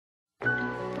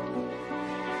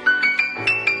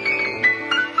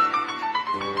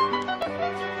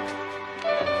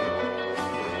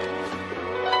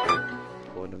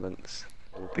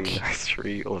be like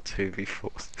 3 or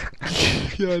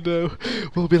 2v4. Yeah, I know.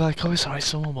 We'll be like, oh, sorry,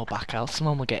 someone will back out,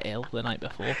 someone will get ill the night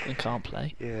before and can't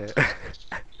play. Yeah.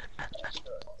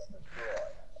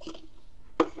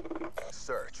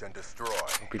 Search and destroy.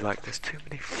 I'll be like, there's too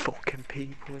many fucking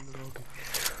people in the lobby.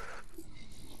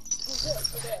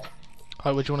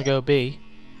 Alright, where do you want to go? B?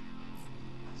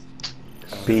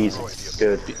 B's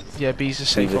good. Yeah, B's a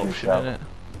safe B's a good option, shout. isn't it?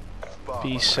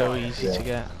 B's so easy to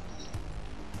get.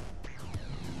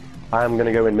 I am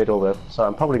gonna go in middle though, so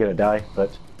I'm probably gonna die,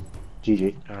 but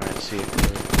GG. Alright, see you.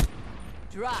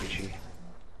 Drop. GG.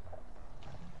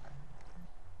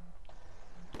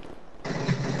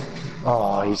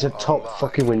 Oh, he's a top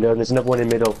fucking window, and there's another one in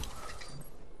middle.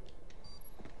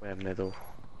 We're middle.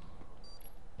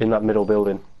 In that middle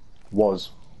building.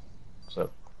 Was. So.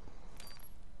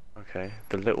 Okay,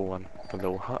 the little one. The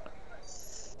little hut.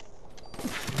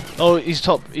 Oh, he's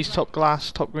top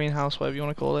glass, top greenhouse, whatever you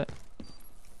want to call it.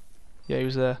 Yeah, he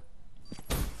was there.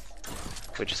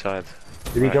 Which side?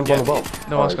 Did he jump on the bomb?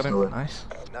 No one's got him. Nice.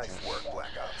 Nice work, Black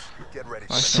Ops. Get ready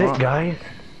for Nice. Sick guy.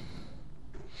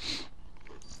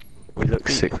 We look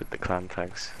sick with the clan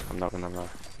tags, I'm not gonna lie.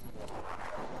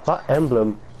 That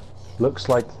emblem looks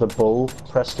like the bull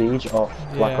prestige of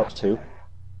Black Yeah. Ops 2.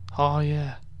 Oh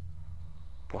yeah,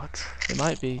 What? it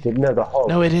might be. No, the hog.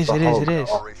 No, it is. The It is. hog. It is.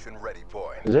 Operation Ready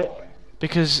Point. Is it?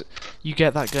 Because you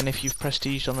get that gun if you've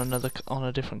prestiged on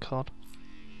a different card.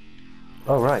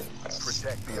 Oh, right.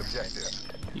 Protect the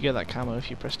objective. You get that camo if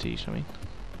you prestige. I mean.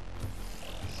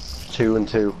 2 and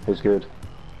 2 is good.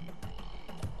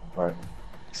 Right.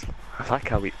 I like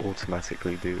how we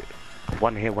automatically do it.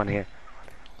 One here, one here.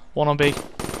 One on B. He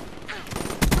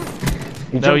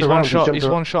No, jumped he's around, one shot. jumped He's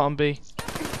around. one shot on B.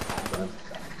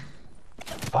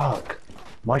 Fuck.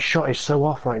 My shot is so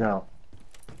off right now.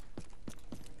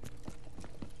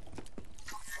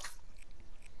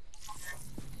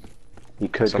 You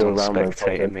could Someone go around those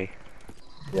spectating fucking- me.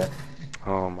 Yeah.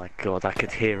 Oh my god, I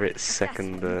could hear it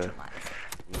second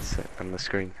on the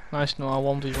screen. Nice, no,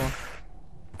 1v1.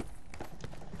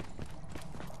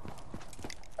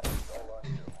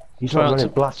 He's Try not not running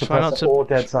to- blast try not suppressor to- or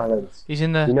dead silence. He's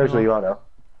in there. He knows where you are now.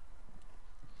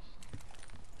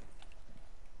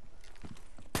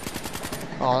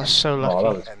 Oh, that's so Oh, lucky.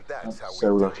 that was And that's how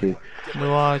so we lucky.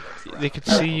 No, they could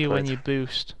see you when you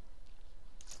boost.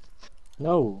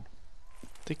 No.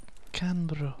 They can,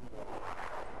 bro.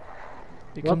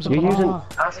 It What comes the up. You're using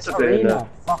fuck? It's afterburner. Arena.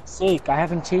 Fuck's sake, I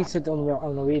haven't cheated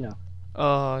on Arena.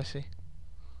 Oh, I see.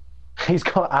 He's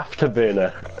got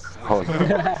afterburner. on. The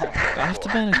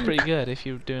afterburn is pretty good if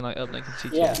you're doing like uplink and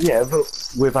CG. Yeah. Yeah,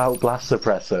 but without blast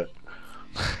suppressor.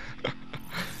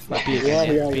 Like B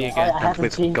again, B I again. haven't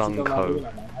with cheated gun on code. Arena,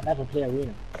 man. I never play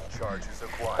Arena. charges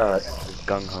acquired. Alright.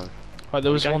 Gung ho. Right,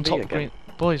 there was going one B top again? green.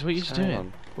 Boys, what are you Hang doing?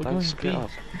 on, We're don't going split B. up.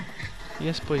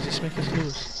 Yes, boys, let's make us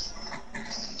lose.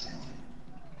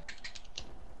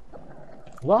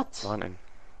 What? Running.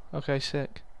 Okay,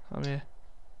 sick. I'm here.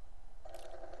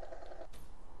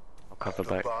 I'll cover The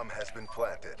back. bomb has been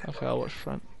planted. Okay, I'll watch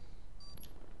front.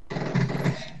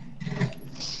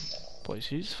 Boys,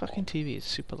 whose fucking TV is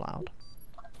super loud?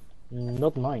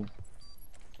 Not mine.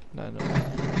 No, no.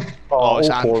 Oh, it's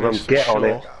all 4 of them. Andrew's for Get on sure.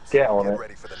 it. Get on Get it.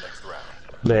 ready for the next round.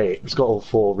 Mate, it's got all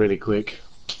 4 really quick.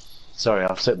 Sorry,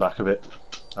 I'll sit back a bit.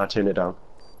 I'll turn it down.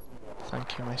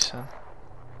 Thank you, my son.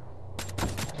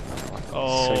 So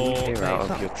Oh, you hear take out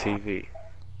that. of your TV.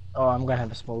 Oh, I'm gonna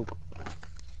have a smoke.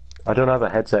 I don't have a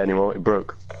headset anymore, it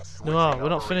broke. No, we're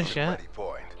not finished Operation yet. Ready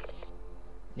Point.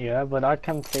 Yeah, but I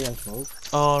can play and smoke.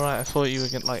 Oh, right, I thought you were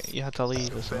gonna, like, you had to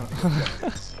leave or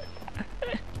something.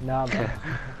 Nah, bro.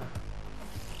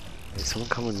 Is someone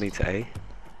come with me to A?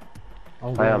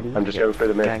 I'm I gonna am. leave. I'm just going through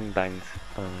the mid. Gang banged.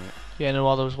 Alright. Yeah, no,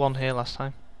 well, there was one here last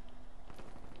time.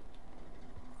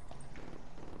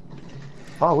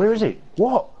 Oh, where is he?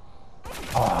 What?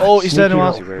 Oh, he's there sneaky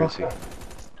now. little Where is he? fucker.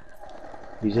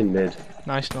 He's in mid.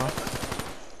 Nice, no.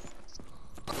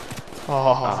 Oh,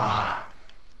 Ah.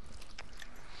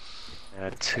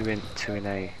 2 in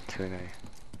A. 2 in A.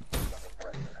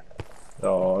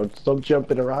 Oh, stop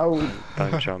jumping around.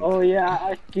 Don't jump. Oh yeah,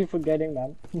 I keep forgetting,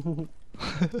 man.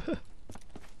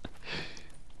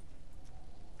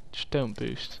 just don't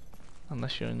boost.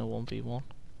 Unless you're in a 1v1.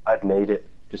 I'd nade it.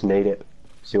 Just nade it.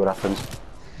 See what happens.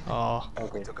 Oh,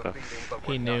 Okay. Took a beating, but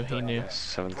he we're knew, not he done knew. yet.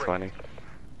 720.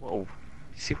 Whoa. You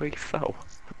see where he fell?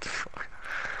 What the fuck?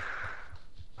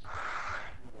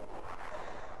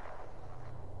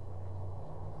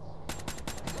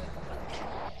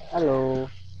 Hello.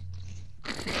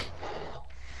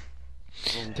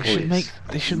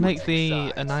 They should make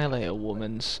the Annihilator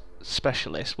woman's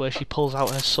specialist where she pulls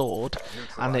out her sword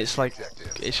and it's like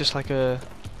it's just like a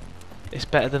It's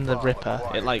better than the Ripper.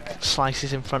 It like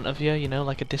slices in front of you, you know,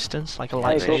 like a distance, like a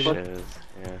light Hey, go speed. for-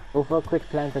 Yeah. Go for a quick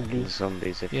plant at B.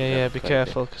 Zombies if Yeah, you yeah, never be played it.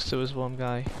 careful, because there was one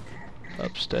guy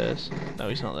upstairs. No,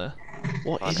 he's not there.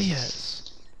 What Funny.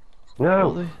 idiots! No!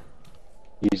 What are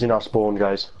Using our spawn,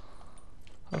 guys.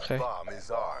 they? Okay. Bomb is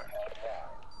armed.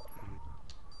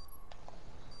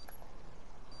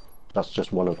 That's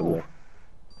just one of them there.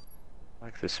 I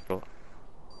like this spot.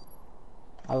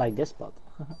 I like this spot.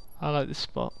 I like this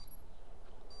spot.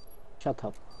 Shut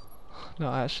up. No,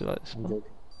 I actually like this I'm spot.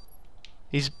 joking.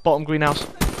 He's bottom greenhouse.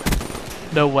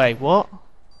 No way, what?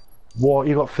 What?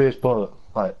 You got first bullet?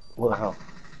 Like, what the hell?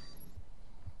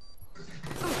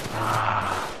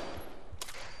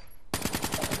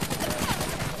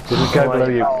 Did we go below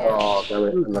you? Oh, damn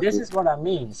it. Dude, Unlucky. this is what I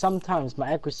mean. Sometimes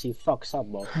my accuracy fucks up,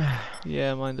 bro.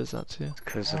 Yeah, mine does that too.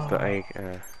 Because of the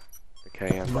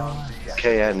KM.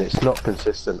 KN, it's not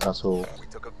consistent at all. We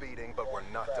took a beating, but we're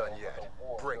not done yet.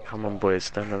 Bring it. Come on, boys,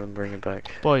 don't let them bring it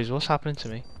back. Boys, what's happening to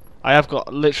me? I have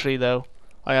got, literally though,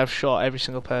 I have shot every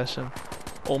single person.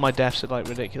 All my deaths are like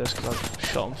ridiculous because I've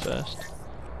shot them first.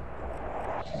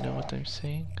 You know what I'm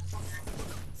saying?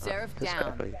 Seraph This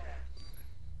down. guy.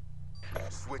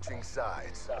 Switching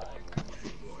sides.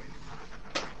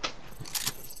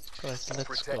 Guys, let's go.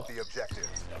 Protect the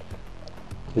objectives.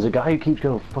 There's a guy who keeps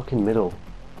going fucking middle.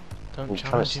 Don't He's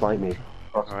trying to challenge snipe him. me.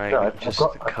 Alright, No, I've just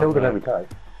killed him cover. every time.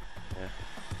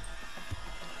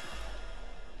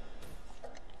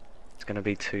 It's gonna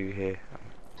be 2 here.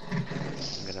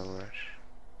 I'm gonna rush.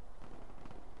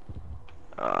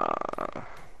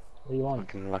 What do you want?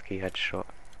 Fucking lucky headshot.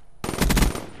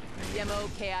 Demo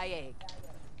KIA.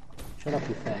 Shut up,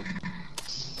 you fag.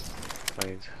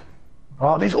 Played.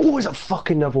 Oh, there's always a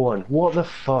fucking another one. What the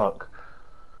fuck?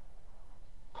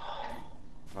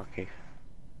 Lucky.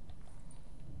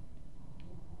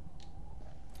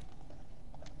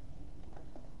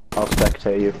 I'll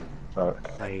spectate you. Alright,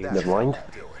 Played. never mind.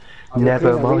 Do it. Never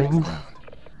Arena. mind.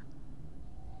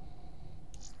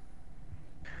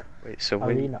 Wait, so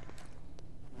when Arena.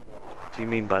 do you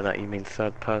mean by that? You mean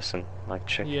third person? Like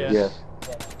check Yeah. Yeah.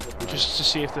 Just to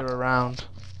see if they're around.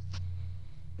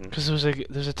 Because there was a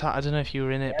I don't know if you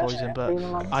were in it, PoizzN,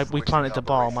 but we planted the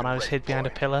bomb and I was hid behind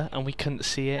a pillar and we couldn't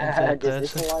see it in third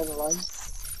Is person. this a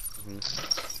line?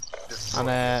 Destroy And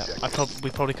the objective.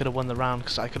 we probably could have won the round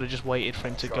because I could have just waited for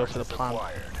him to go for the plan,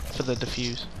 for the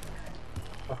defuse.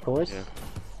 Of course. Yeah.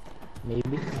 Maybe.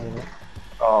 I don't know.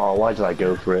 Oh, why did I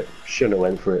go for it? Shouldn't have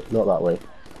went for it. Not that way.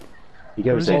 He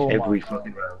goes Really? in every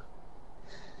fucking round.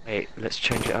 Hey, let's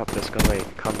change it up. Let's go away.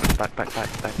 Come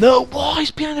back. No, what?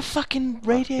 He's behind a fucking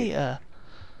radiator.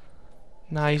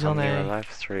 Nah, he's Come on here A. alive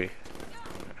 3.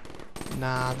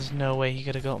 Nah, there's no way he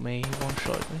could have got me. He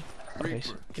one-shotted me. Okay,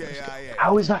 so- KIA.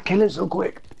 How is that killing so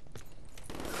quick?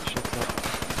 Shut up.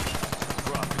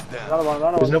 Another one,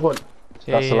 another There's one. another one.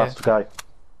 Yeah, That's the yeah, last guy.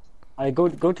 I go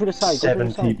to the side. Go to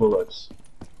the 70 side. bullets.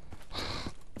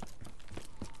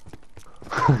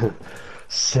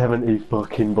 70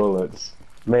 fucking bullets.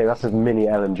 Mate, that's a mini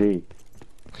LMG.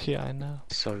 yeah, I know.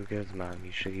 So good, man.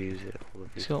 You should use it. All of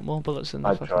He's you. got more bullets than the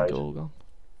I've fucking tried. Gorgon.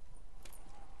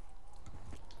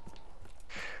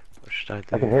 What should I do?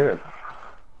 I can hear him.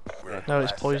 We're at No, the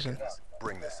it's last PoizzN. seconds.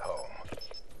 Bring this home.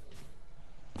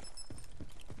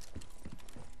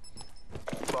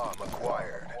 Bomb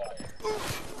acquired.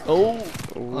 Oh!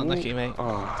 Unlucky, mate.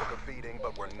 Oh, Took a beating,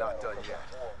 but we're not done yet.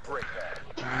 Bring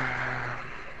it.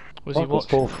 Was he Fuck,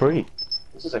 it's watching? 4-3.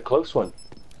 This is a close one.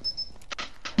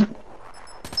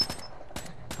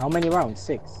 How many rounds?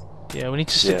 6. Yeah, we need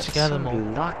to stick Yeah. together so more.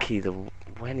 lucky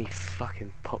when he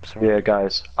fucking pops around. Yeah,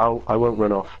 guys, I won't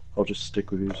run off. I'll just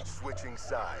stick with you. Switching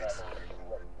sides.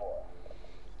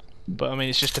 But I mean,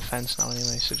 it's just defense now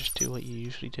anyway, so just do what you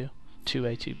usually do.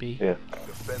 2A, 2B. Yeah.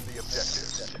 Defend the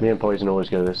objectives. Me and PoizzN always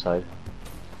go this side.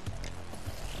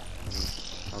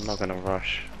 I'm not gonna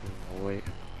rush. I'll wait.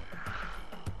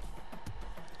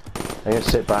 I'm gonna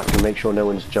sit back and make sure no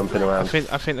one's jumping I around. think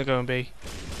they're going B.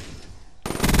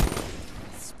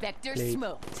 Spectre Please.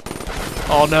 smoked.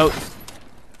 Oh no!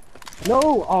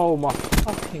 No! Oh my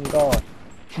fucking god.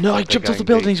 No, I They're jumped off the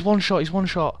going building. B. He's one shot. He's one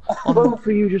shot. Both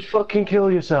of you just fucking kill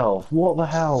yourself. What the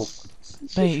hell?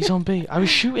 Mate, he's on B. I was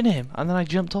shooting him, and then I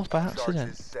jumped off by Charge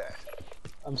accident. is set.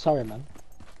 I'm sorry, man.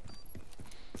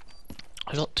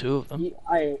 I got 2 of them.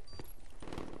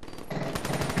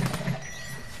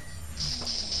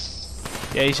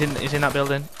 Yeah, he's in that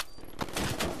building.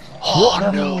 Oh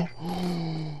no!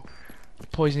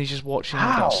 PoizzN, he's just watching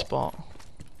How? that spot.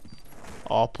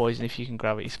 Oh, PoizzN, if you can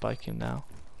grab it, you spike him now.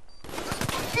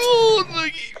 Oh,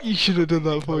 look, you should have done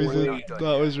that, PoizzN.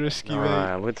 That was risky, No, mate.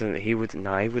 I wouldn't. He would.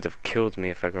 No, he would have killed me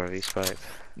if I got respect.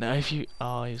 No, if you...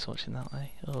 Oh, he was watching that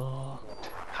way. Oh.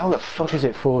 How the fuck is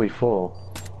it 4v4?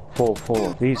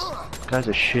 4-4. These guys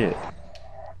are shit.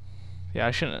 Yeah,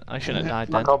 I shouldn't have died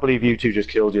I then. can't believe you two just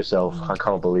killed yourself. I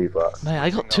can't believe that. Mate, I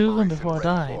got 2 of them before I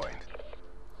died.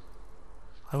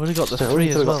 I would have got the Still, 3 you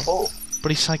as still got well. 4.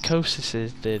 But his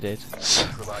psychosis did it.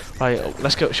 Right,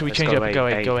 let's go. Should we Let's change go it up and go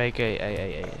A, A? A. Go A, go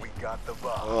A, A. We got the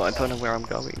bomb. Oh, I don't know where I'm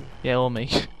going. Yeah, or me.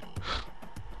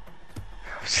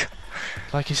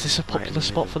 Like, is this a popular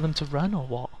spot for them to run or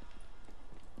what?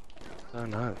 I don't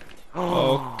know.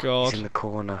 Oh, He's God. in the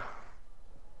corner.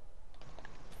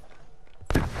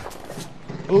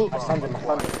 Oh, I stand in the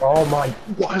front. Oh my,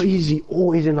 why is he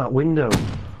always in that window?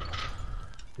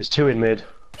 There's 2 in mid.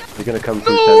 They're gonna come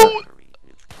through center.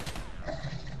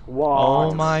 Wow.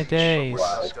 oh my days.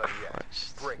 Jesus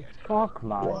Christ. Bring it. Fuck,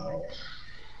 man.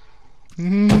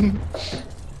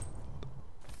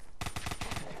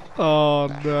 Oh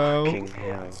no. Fucking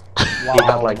hell. Wow, He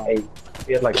had like man. 8.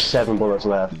 He had like 7 bullets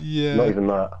left. Yeah. Not even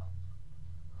that.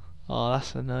 Oh,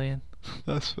 that's annoying.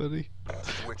 That's funny.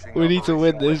 Switching We need to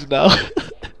win operation this now.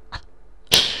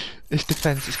 It's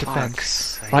defense, it's defense. Fuck's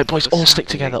sake, Right, boys, all what's stick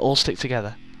together, happening? all stick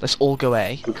together. Let's all go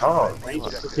A. We can't.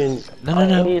 Fucking-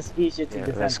 No. It is easier to Yeah,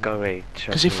 defend. let's go A.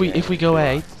 Because if we go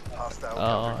A, Hostile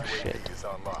Oh, counter shit. UAV is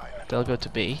online. they'll go to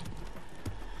B.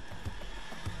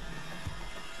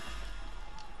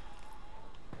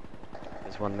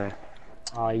 There's one there.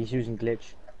 Ah, he's using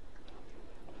glitch.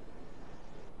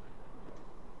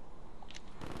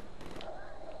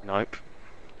 Nope.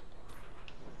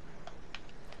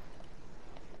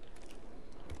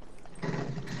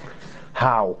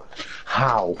 How?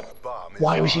 How? Bomb is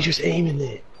Why was he on. just aiming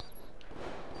there?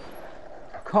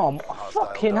 Come, Hostile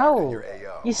fucking dart in hell. your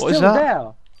AO. He's What is still that?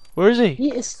 there. Where is he? He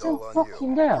is It's all still on you.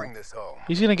 fucking there. Bring this home.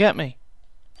 He's gonna get me.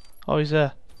 Oh, he's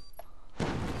there.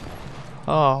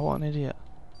 Oh, what an idiot.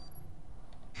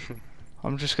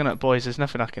 I'm just gonna... Boys, there's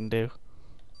nothing I can do.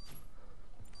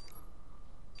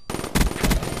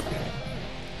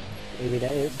 Maybe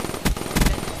there is.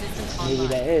 Systems Maybe online.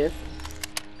 there is.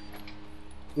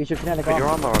 Use your kinetic Put your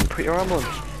arm. armor on. Put your armor on.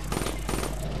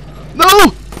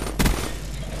 No!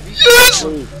 Yes!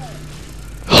 Please.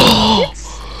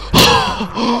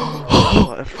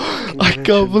 What a fucking I legend.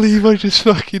 can't believe I just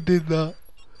fucking did that.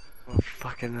 What a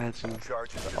fucking legend.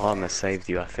 Charges The armor saved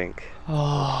you, I think.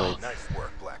 Oh. Nice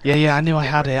work, Black. Yeah, I knew I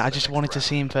had it. I just wanted to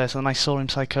see him first, and then I saw him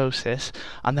psychosis,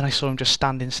 and then I saw him just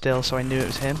standing still, so I knew it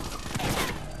was him.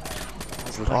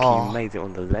 It's lucky Oh. you made it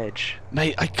on the ledge.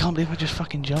 Mate, I can't believe I just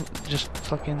fucking jumped. Just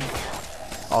fucking...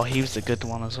 Oh, he was the good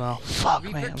one as well. Fuck,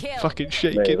 Reaper mate, I'm kill. fucking Mate,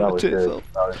 shaking that my was tits good. off.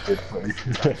 That was good for me.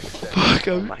 Fuck,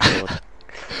 Oh I'm... my god.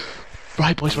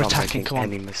 Right, boys, we're I'm not attacking, making come on.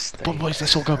 any mistake. But boys,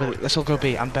 let's all go B. Let's all go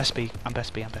B. I'm best B. I'm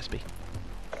best B. I'm best B.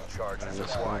 Charges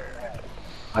Let's acquired.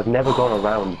 I've never gone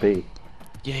around B.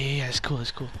 Yeah, it's cool, it's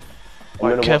cool. I'm Right,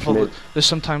 gonna careful, watch mid. there's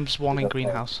sometimes one in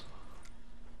greenhouse.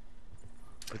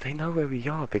 But they know where we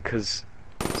are because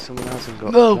someone hasn't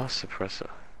got No. a blast suppressor.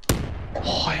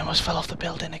 Oh, I almost fell off the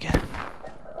building again.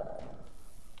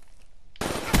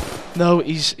 No,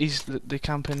 he's the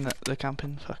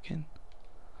camping fucking...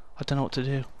 I don't know what to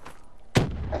do.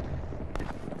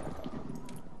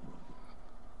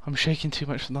 I'm shaking too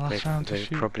much from the last round to They're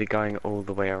shoot. probably going all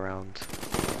the way around.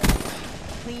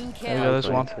 Clean There we go, kill. there's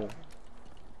one. Going to-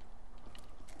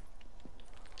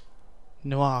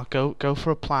 Noir, go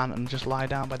for a plant and just lie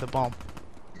down by the bomb.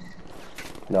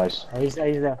 Nice. Oh, he's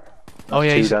there. Oh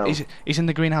yeah, two down. he's in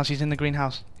the greenhouse. He's in the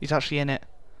greenhouse. He's actually in it.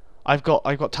 I've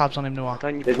got tabs on him, Noir.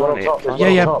 Don't you There's one plant on top, it? there's plant one Yeah,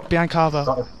 on yeah, top. behind Carver.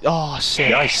 Got him. Oh, sick,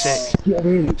 Nice. sick, Get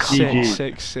in.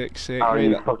 GG. sick. Aaron,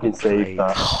 Mate, you fucking saved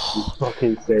that. You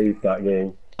fucking saved that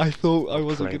game. I thought I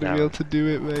wasn't Play gonna be able down. to do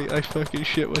it, mate. I fucking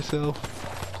shit myself.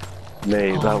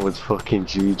 Mate, Oh. that was fucking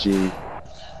GG.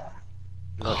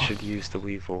 Not should use the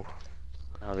Weevil.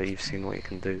 Now that you've seen what you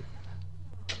can do.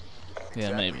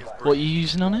 Yeah, maybe. What are you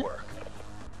using on it? Work.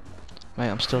 Mate,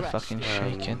 I'm still fucking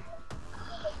shaking.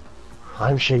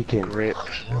 I'm shaking. Grip,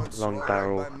 long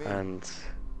barrel, and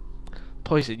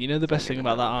PoizzN, you know the best Don't thing even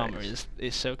about that know what armor it is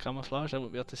it's so camouflaged. I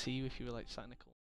wouldn't be able to see you if you were like sat in a corner.